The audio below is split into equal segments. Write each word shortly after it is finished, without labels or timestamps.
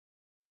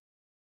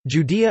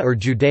Judea or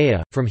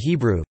Judea, from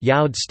Hebrew,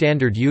 Yahud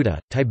Standard Yuda,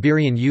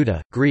 Tiberian Yuda,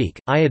 Greek,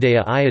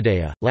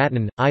 Iudea,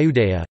 Latin,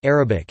 Iudea,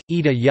 Arabic,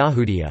 Ida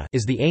Yahudia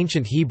is the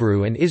ancient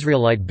Hebrew and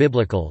Israelite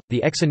biblical,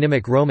 the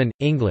exonymic Roman,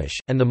 English,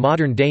 and the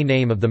modern-day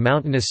name of the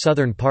mountainous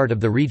southern part of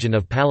the region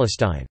of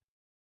Palestine.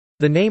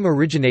 The name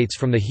originates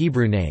from the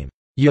Hebrew name,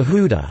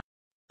 Yehuda,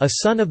 a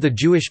son of the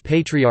Jewish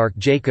patriarch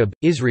Jacob,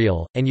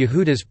 Israel, and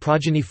Yehuda's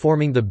progeny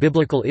forming the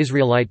biblical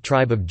Israelite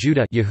tribe of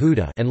Judah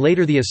Yehuda and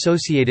later the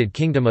associated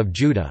kingdom of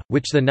Judah,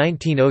 which the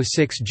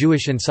 1906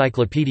 Jewish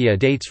Encyclopedia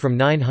dates from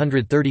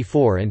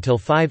 934 until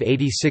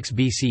 586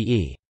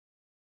 BCE.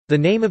 The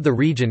name of the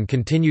region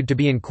continued to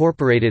be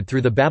incorporated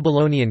through the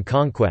Babylonian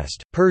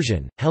conquest,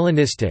 Persian,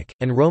 Hellenistic,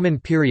 and Roman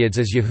periods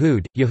as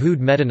Yehud, Yehud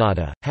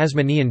Medinata,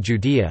 Hasmonean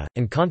Judea,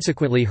 and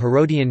consequently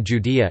Herodian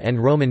Judea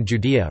and Roman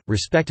Judea,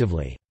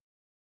 respectively.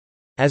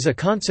 As a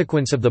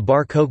consequence of the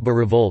Bar Kokhba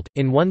revolt,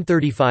 in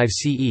 135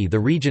 CE the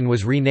region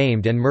was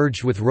renamed and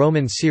merged with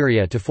Roman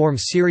Syria to form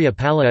Syria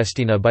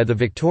Palestina by the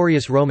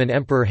victorious Roman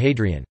Emperor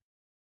Hadrian.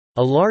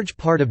 A large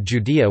part of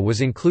Judea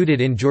was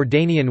included in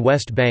Jordanian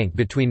West Bank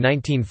between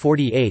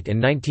 1948 and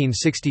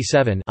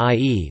 1967,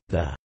 i.e.,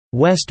 the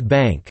West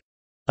Bank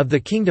of the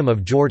Kingdom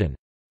of Jordan.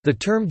 The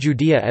term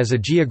Judea as a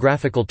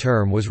geographical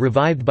term was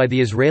revived by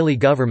the Israeli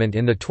government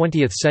in the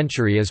 20th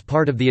century as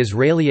part of the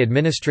Israeli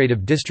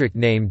administrative district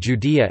named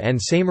Judea and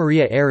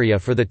Samaria area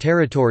for the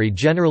territory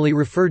generally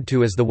referred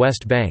to as the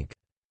West Bank.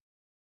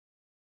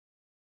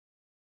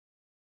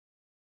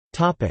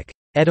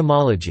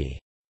 Etymology.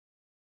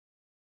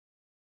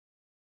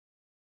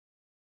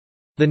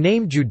 The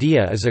name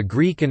Judea is a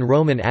Greek and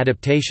Roman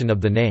adaptation of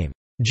the name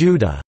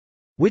Judah,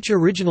 which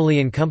originally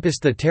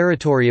encompassed the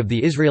territory of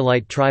the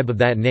Israelite tribe of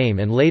that name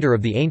and later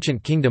of the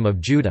ancient kingdom of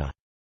Judah.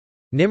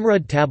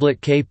 Nimrud Tablet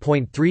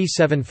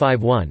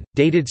K.3751,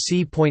 dated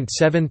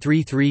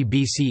c.733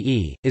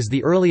 BCE, is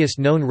the earliest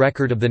known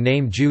record of the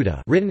name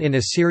Judah written in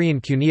Assyrian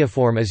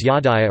cuneiform as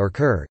Yadiah or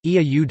Kur,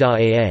 Iya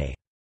Yuda.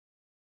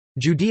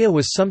 Judea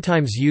was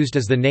sometimes used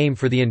as the name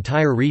for the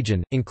entire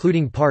region,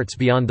 including parts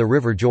beyond the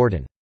river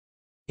Jordan.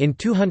 In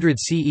 200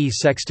 CE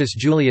Sextus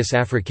Julius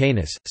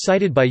Africanus,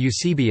 cited by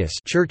Eusebius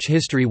Church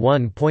History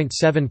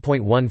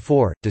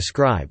 1.7.14,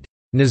 described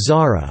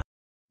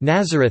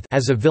Nazareth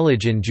as a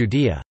village in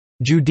Judea.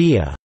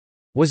 Judea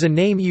was a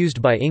name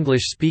used by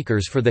English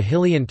speakers for the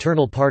hilly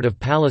internal part of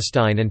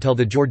Palestine until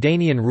the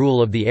Jordanian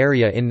rule of the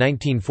area in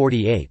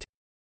 1948.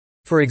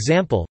 For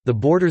example, the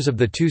borders of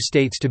the two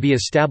states to be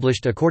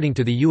established according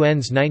to the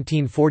UN's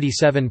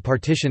 1947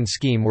 partition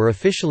scheme were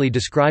officially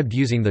described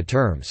using the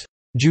terms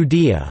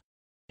Judea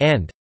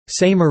and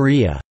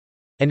Samaria,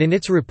 and in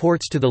its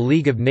reports to the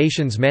League of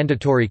Nations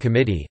Mandatory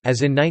Committee,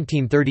 as in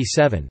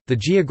 1937, the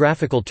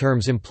geographical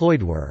terms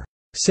employed were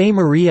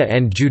Samaria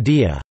and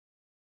Judea.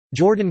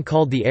 Jordan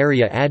called the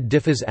area Ad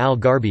Difaz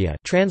al-Gharbiyya,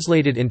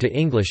 translated into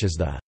English as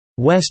the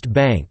West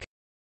Bank.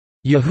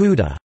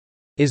 Yehuda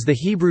is the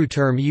Hebrew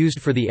term used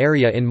for the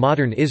area in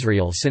modern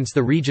Israel since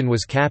the region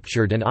was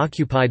captured and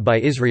occupied by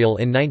Israel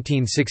in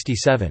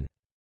 1967.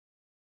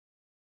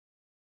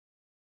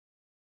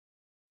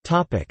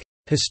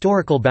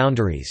 Historical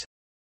boundaries.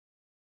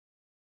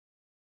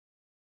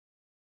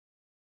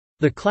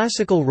 The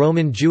classical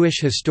Roman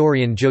Jewish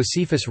historian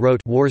Josephus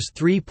wrote Wars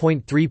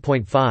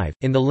 3.3.5,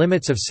 in the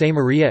limits of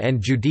Samaria and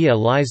Judea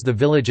lies the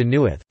village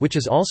Anuath, which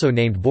is also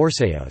named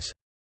Borseos.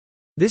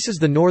 This is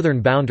the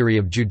northern boundary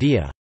of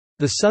Judea.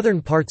 The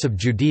southern parts of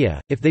Judea,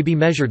 if they be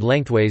measured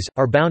lengthways,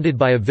 are bounded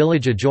by a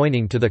village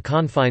adjoining to the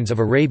confines of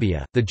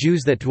Arabia. The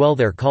Jews that dwell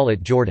there call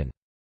it Jordan.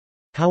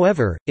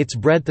 However, its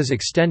breadth is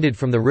extended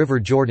from the river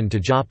Jordan to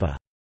Joppa.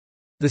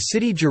 The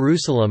city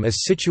Jerusalem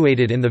is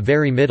situated in the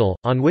very middle,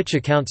 on which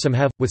account some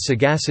have, with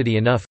sagacity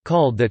enough,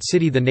 called that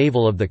city the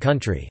navel of the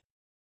country.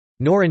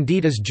 Nor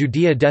indeed is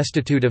Judea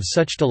destitute of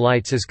such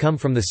delights as come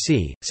from the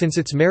sea, since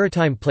its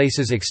maritime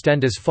places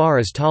extend as far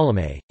as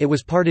Ptolemy. It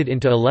was parted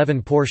into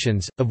 11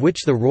 portions, of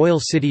which the royal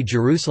city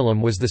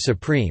Jerusalem was the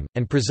supreme,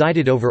 and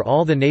presided over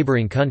all the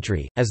neighboring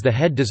country, as the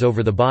head does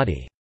over the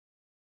body.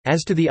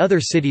 As to the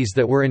other cities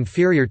that were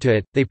inferior to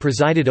it, they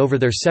presided over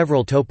their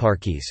several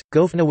toparchies.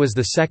 Gophna was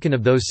the second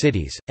of those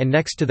cities, and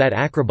next to that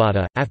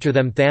Acrabata, after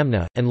them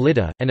Thamna, and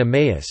Lydda, and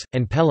Emmaus,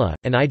 and Pella,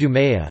 and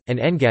Idumea, and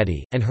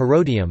Engadi, and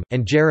Herodium,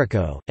 and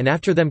Jericho, and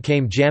after them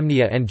came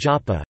Jamnia and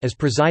Joppa, as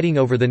presiding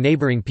over the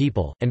neighboring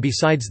people, and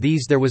besides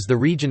these there was the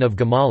region of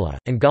Gamala,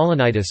 and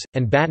Gaulonitis,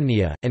 and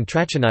Batanea, and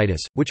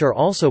Trachonitis, which are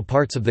also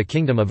parts of the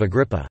kingdom of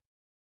Agrippa.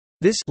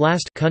 This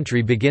last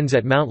country begins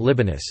at Mount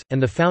Libanus,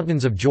 and the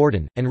fountains of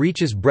Jordan, and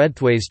reaches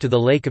breadthways to the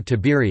lake of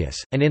Tiberias,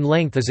 and in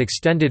length is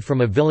extended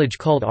from a village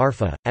called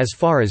Arpha, as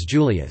far as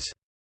Julias.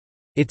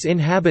 Its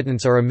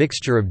inhabitants are a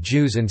mixture of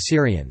Jews and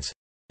Syrians.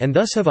 And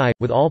thus have I,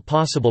 with all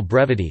possible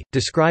brevity,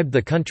 described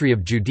the country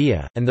of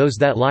Judea, and those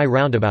that lie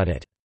round about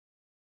it.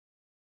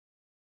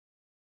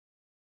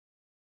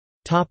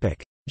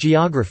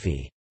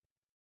 Geography.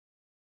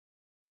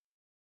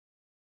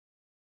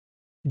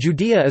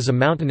 Judea is a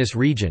mountainous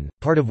region,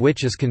 part of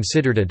which is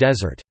considered a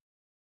desert.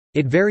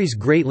 It varies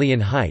greatly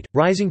in height,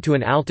 rising to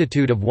an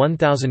altitude of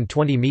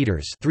 1,020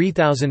 meters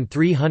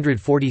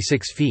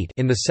 (3,346 feet)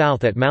 in the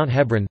south at Mount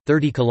Hebron,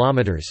 30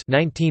 kilometers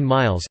 (19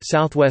 miles)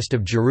 southwest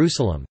of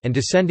Jerusalem, and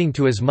descending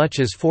to as much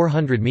as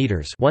 400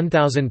 meters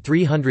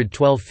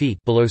 (1,312 feet)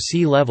 below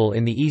sea level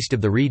in the east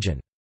of the region.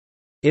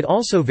 It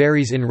also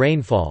varies in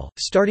rainfall,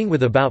 starting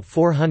with about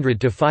 400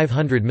 to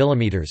 500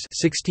 mm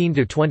 (16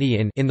 to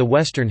 20 in the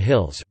western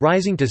hills,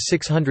 rising to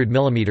 600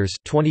 mm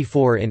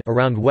 (24 in)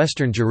 around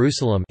western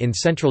Jerusalem in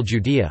central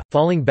Judea,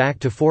 falling back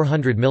to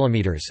 400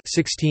 mm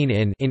 (16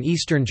 in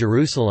eastern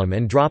Jerusalem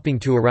and dropping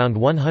to around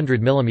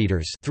 100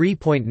 mm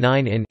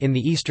 (3.9 in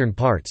the eastern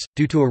parts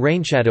due to a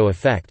rainshadow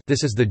effect.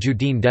 This is the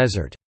Judean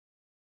desert.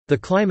 The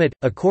climate,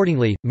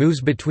 accordingly,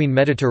 moves between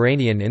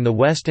Mediterranean in the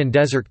west and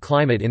desert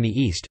climate in the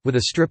east, with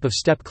a strip of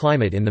steppe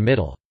climate in the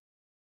middle.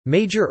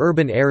 Major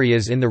urban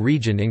areas in the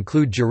region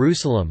include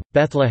Jerusalem,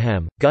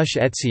 Bethlehem, Gush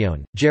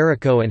Etzion,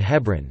 Jericho, and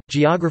Hebron.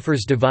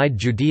 Geographers divide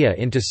Judea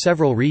into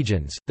several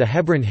regions: the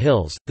Hebron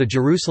Hills, the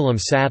Jerusalem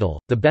Saddle,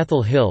 the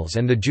Bethel Hills,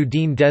 and the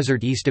Judean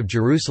Desert east of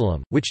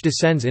Jerusalem, which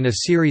descends in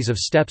a series of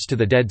steppes to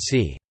the Dead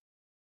Sea.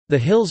 The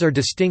hills are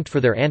distinct for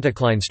their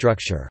anticline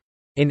structure.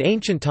 In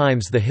ancient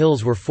times the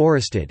hills were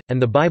forested,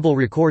 and the Bible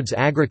records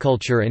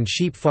agriculture and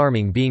sheep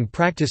farming being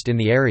practiced in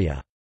the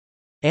area.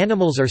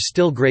 Animals are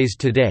still grazed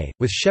today,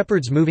 with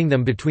shepherds moving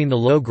them between the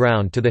low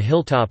ground to the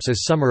hilltops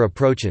as summer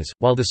approaches,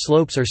 while the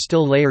slopes are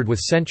still layered with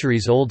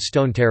centuries-old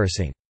stone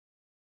terracing.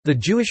 The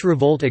Jewish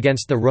revolt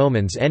against the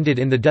Romans ended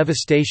in the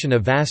devastation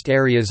of vast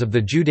areas of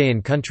the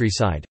Judean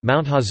countryside.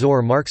 Mount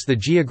Hazor marks the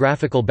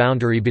geographical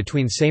boundary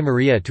between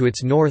Samaria to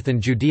its north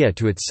and Judea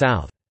to its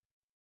south.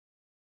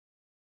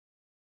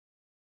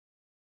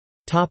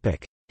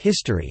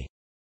 History.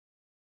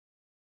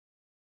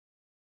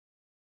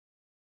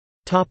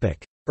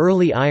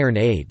 Early Iron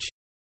Age.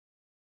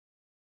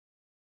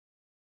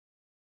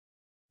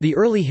 The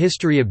early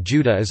history of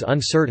Judah is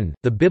uncertain.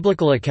 The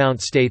biblical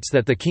account states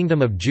that the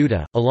kingdom of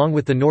Judah, along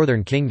with the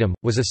northern kingdom,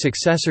 was a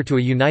successor to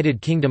a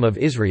united kingdom of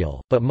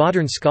Israel, but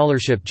modern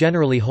scholarship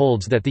generally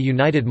holds that the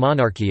united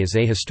monarchy is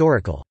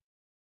ahistorical.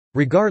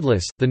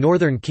 Regardless, the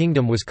northern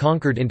kingdom was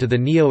conquered into the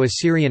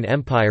Neo-Assyrian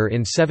Empire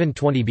in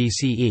 720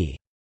 BCE.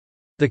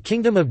 The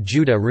Kingdom of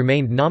Judah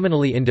remained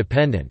nominally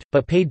independent,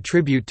 but paid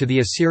tribute to the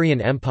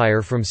Assyrian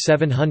Empire from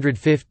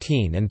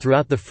 715 and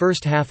throughout the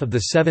first half of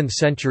the 7th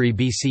century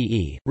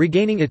BCE,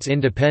 regaining its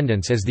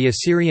independence as the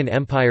Assyrian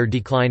Empire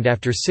declined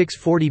after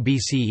 640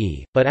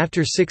 BCE, but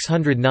after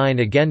 609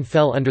 again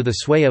fell under the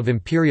sway of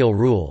imperial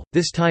rule,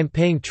 this time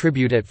paying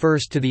tribute at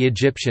first to the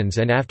Egyptians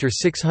and after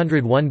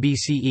 601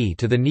 BCE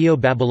to the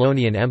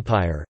Neo-Babylonian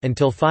Empire,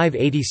 until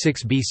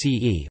 586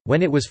 BCE,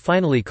 when it was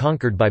finally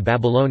conquered by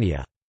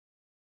Babylonia.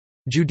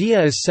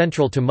 Judea is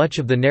central to much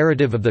of the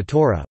narrative of the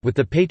Torah, with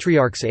the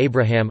patriarchs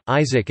Abraham,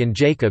 Isaac and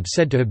Jacob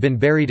said to have been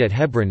buried at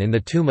Hebron in the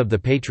tomb of the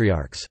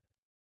patriarchs.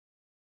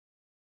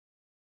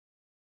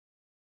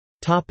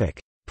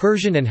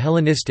 Persian and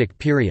Hellenistic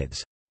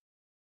periods.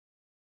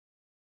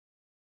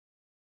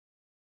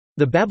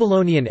 The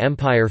Babylonian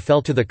Empire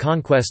fell to the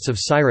conquests of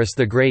Cyrus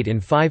the Great in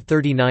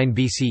 539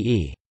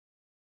 BCE.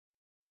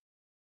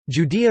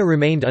 Judea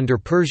remained under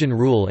Persian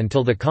rule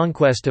until the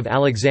conquest of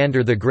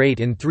Alexander the Great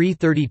in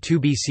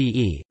 332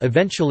 BCE,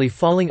 eventually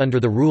falling under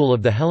the rule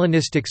of the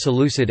Hellenistic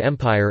Seleucid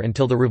Empire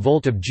until the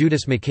revolt of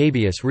Judas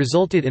Maccabeus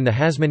resulted in the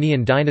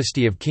Hasmonean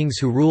dynasty of kings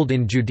who ruled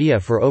in Judea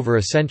for over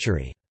a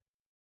century.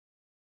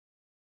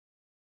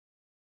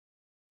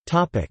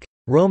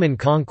 Roman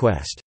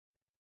conquest.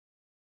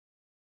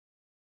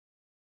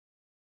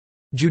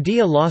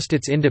 Judea lost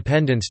its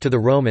independence to the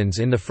Romans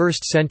in the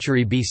 1st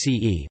century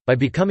BCE, by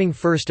becoming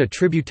first a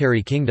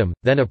tributary kingdom,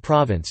 then a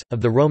province, of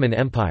the Roman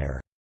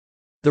Empire.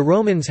 The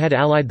Romans had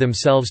allied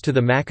themselves to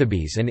the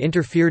Maccabees and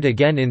interfered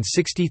again in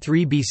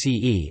 63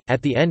 BCE,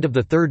 at the end of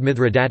the Third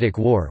Mithridatic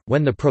War,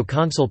 when the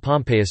proconsul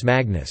Pompeius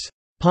Magnus,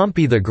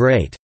 Pompey the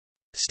Great,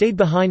 stayed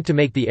behind to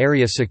make the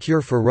area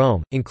secure for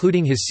Rome,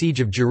 including his siege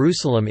of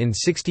Jerusalem in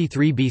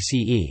 63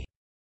 BCE.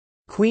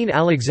 Queen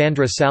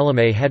Alexandra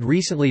Salome had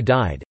recently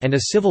died, and a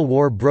civil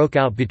war broke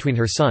out between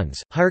her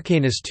sons,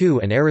 Hyrcanus II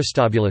and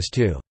Aristobulus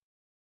II.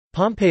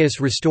 Pompeius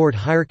restored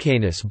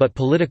Hyrcanus, but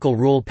political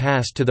rule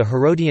passed to the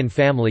Herodian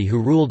family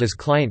who ruled as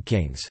client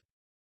kings.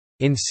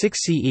 In 6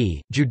 CE,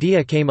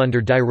 Judea came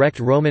under direct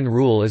Roman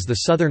rule as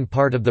the southern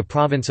part of the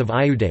province of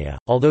Iudea,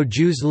 although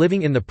Jews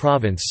living in the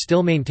province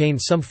still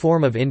maintained some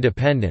form of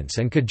independence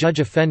and could judge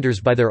offenders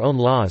by their own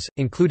laws,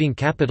 including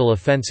capital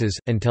offences,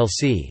 until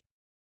c.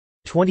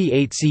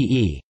 28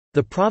 CE.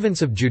 The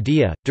province of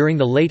Judea, during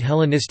the late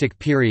Hellenistic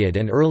period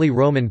and early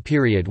Roman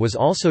period, was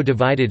also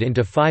divided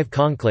into 5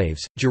 conclaves: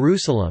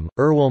 Jerusalem,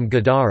 Erwolm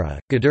Gadara,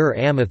 Gadur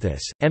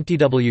Amathus,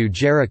 Mtw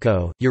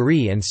Jericho,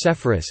 Uri and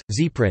Sepphoris,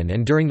 Zephren,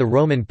 and during the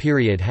Roman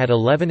period had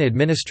 11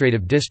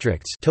 administrative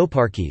districts: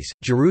 toparchies,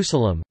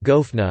 Jerusalem,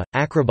 Gophna,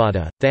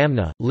 Acrabada,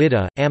 Thamna,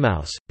 Lydda,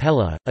 Amaus,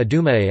 Pella,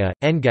 Idumaea,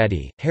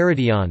 Engadi,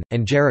 Herodion,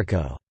 and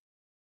Jericho.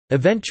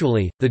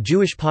 Eventually, the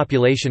Jewish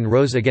population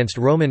rose against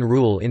Roman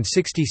rule in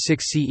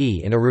 66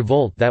 CE in a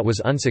revolt that was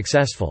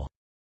unsuccessful.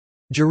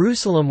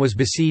 Jerusalem was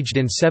besieged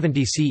in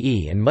 70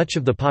 CE and much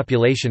of the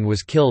population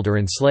was killed or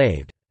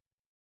enslaved.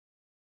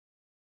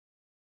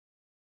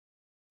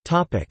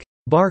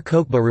 Bar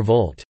Kokhba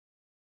revolt.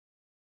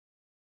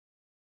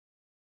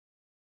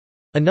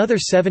 Another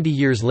 70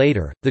 years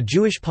later, the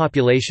Jewish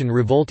population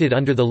revolted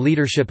under the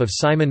leadership of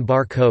Simon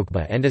bar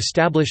Kokhba and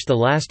established the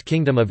last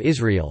kingdom of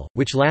Israel,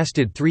 which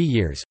lasted 3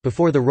 years,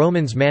 before the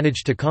Romans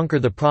managed to conquer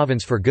the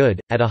province for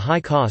good, at a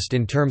high cost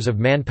in terms of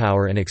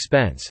manpower and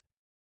expense.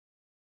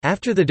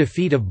 After the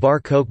defeat of Bar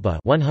Kokhba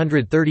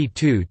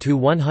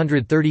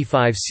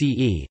 132–135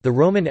 CE, the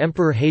Roman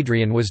Emperor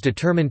Hadrian was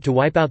determined to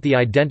wipe out the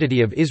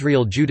identity of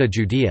Israel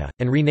Judea,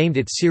 and renamed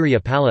it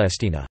Syria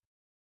Palestina.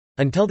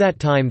 Until that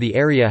time the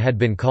area had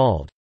been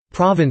called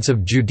 «Province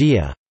of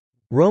Judea»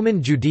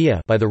 Roman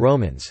Judea by the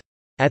Romans.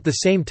 At the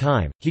same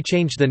time, he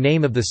changed the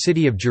name of the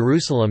city of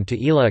Jerusalem to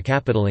Aelia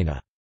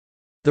Capitolina.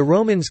 The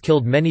Romans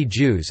killed many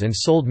Jews and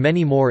sold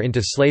many more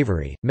into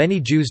slavery. Many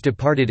Jews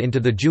departed into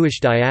the Jewish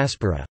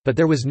diaspora, but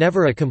there was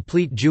never a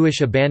complete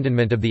Jewish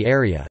abandonment of the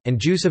area, and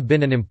Jews have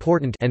been an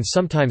important and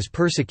sometimes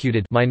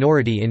persecuted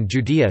minority in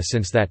Judea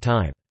since that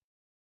time.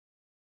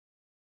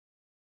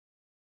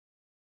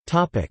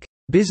 Topic: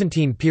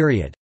 Byzantine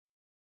period.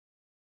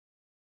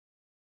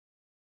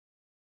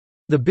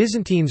 The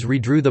Byzantines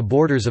redrew the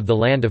borders of the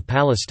land of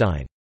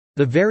Palestine.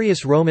 The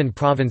various Roman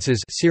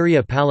provinces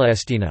Syria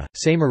Palestina,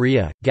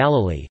 Samaria,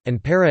 Galilee, and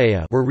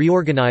Perea were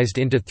reorganized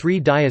into 3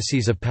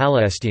 dioceses of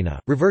Palestina,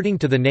 reverting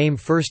to the name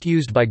first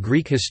used by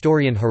Greek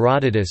historian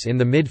Herodotus in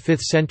the mid-5th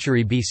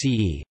century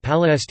BCE,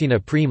 Palestina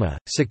Prima,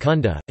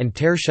 Secunda, and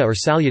Tertia or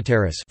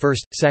Salutaris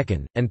 1st,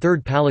 2nd, and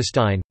 3rd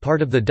Palestine,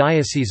 part of the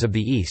Diocese of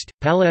the East.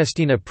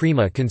 Palestina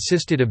Prima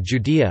consisted of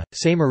Judea,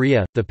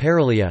 Samaria, the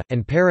Paralia,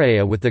 and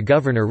Perea with the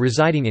governor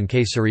residing in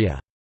Caesarea.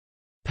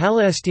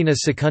 Palestina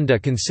Secunda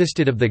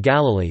consisted of the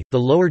Galilee, the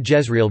lower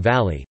Jezreel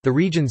Valley, the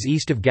regions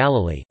east of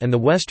Galilee, and the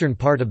western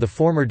part of the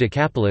former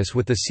Decapolis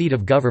with the seat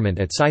of government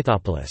at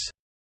Scythopolis.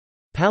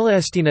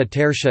 Palestina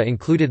Tertia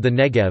included the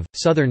Negev,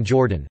 southern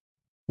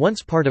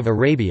Jordan—once part of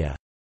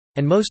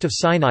Arabia—and most of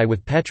Sinai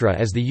with Petra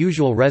as the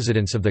usual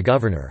residence of the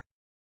governor.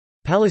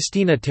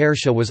 Palestina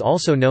Tertia was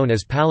also known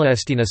as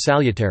Palestina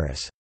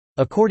Salutaris.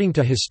 According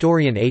to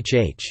historian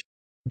H.H.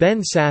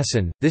 Ben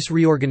Sasson, this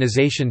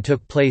reorganization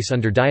took place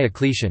under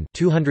Diocletian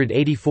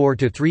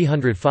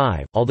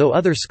 284–305, although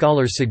other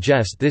scholars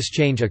suggest this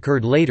change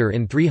occurred later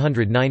in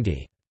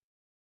 390.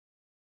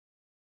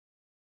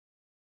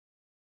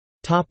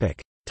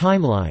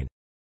 Timeline.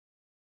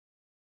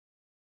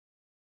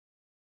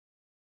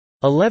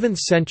 11th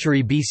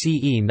century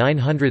BCE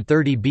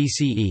 930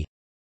 BCE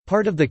 —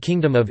 part of the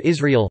Kingdom of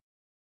Israel.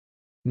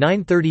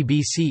 930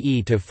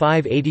 BCE to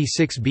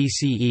 586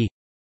 BCE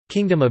 —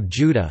 Kingdom of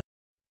Judah.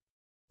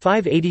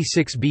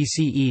 586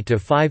 BCE to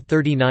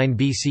 539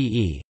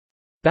 BCE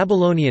 —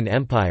 Babylonian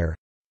Empire.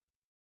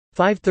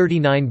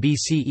 539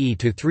 BCE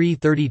to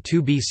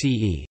 332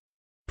 BCE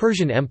 —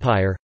 Persian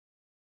Empire.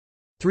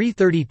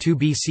 332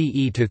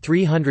 BCE to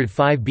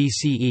 305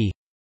 BCE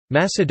 —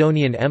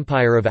 Macedonian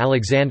Empire of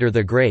Alexander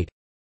the Great.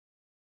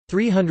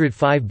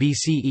 305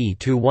 BCE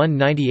to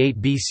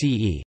 198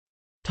 BCE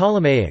 —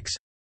 Ptolemaics.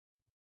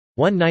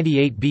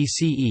 198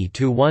 BCE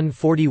to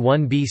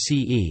 141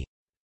 BCE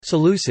 —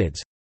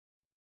 Seleucids.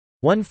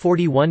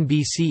 141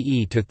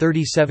 BCE to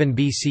 37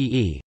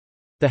 BCE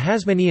 — the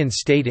Hasmonean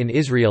state in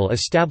Israel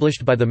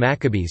established by the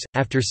Maccabees,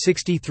 after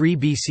 63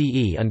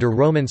 BCE under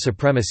Roman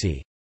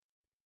supremacy.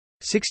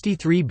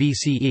 63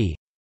 BCE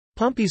 —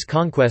 Pompey's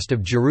conquest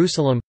of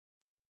Jerusalem.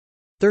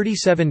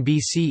 37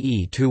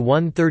 BCE to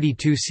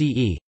 132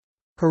 CE —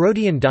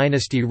 Herodian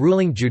dynasty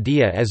ruling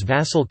Judea as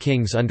vassal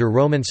kings under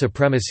Roman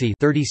supremacy.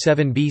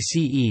 37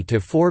 BCE to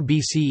 4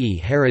 BCE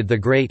Herod the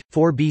Great,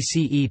 4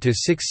 BCE to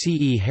 6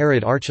 CE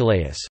Herod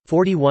Archelaus,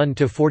 41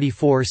 to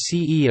 44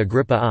 CE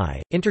Agrippa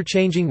I,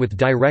 interchanging with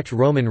direct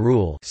Roman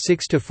rule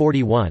 6 to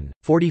 41,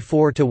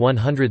 44 to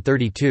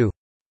 132.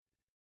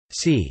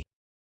 c.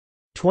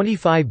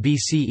 25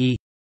 BCE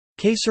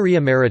Caesarea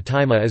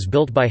Maritima is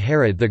built by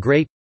Herod the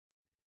Great.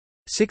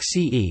 6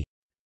 CE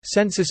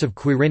Census of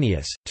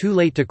Quirinius, too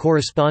late to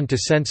correspond to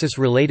census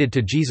related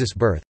to Jesus'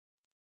 birth.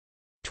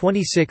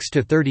 26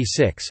 to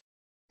 36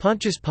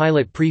 Pontius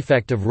Pilate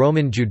prefect of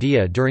Roman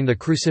Judea during the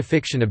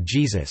crucifixion of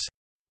Jesus.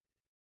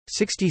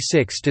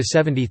 66 to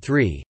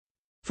 73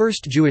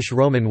 First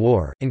Jewish-Roman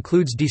War,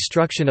 includes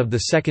destruction of the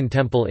Second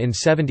Temple in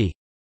 70.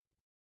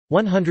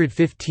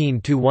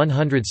 115 to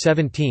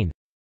 117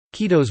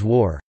 Kitos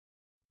War.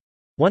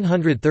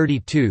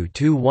 132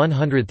 to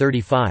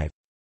 135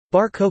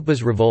 Bar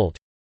Kokhba's revolt.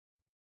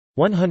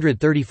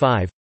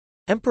 135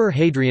 Emperor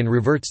Hadrian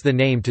reverts the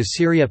name to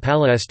Syria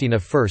Palestina,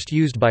 first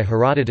used by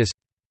Herodotus.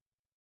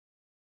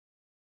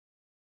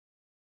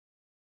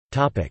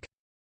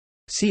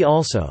 See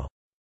also: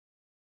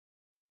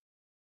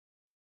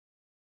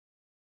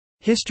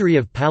 History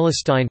of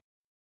Palestine,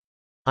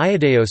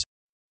 Iudaeos,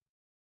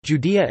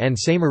 Judea and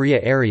Samaria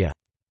area.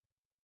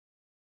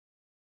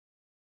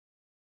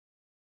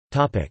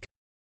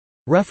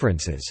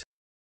 References.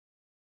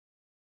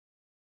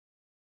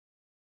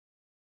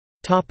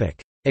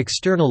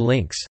 External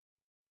links.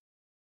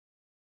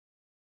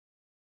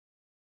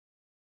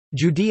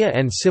 Judea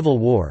and Civil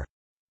War.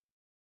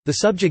 The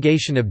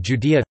subjugation of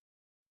Judea.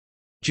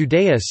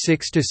 Judea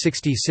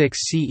 6–66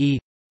 CE.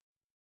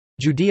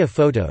 Judea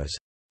photos.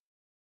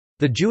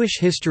 The Jewish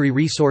History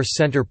Resource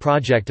Center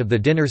project of the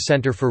Dinner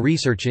Center for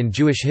Research in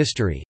Jewish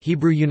History,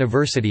 Hebrew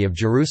University of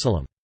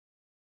Jerusalem.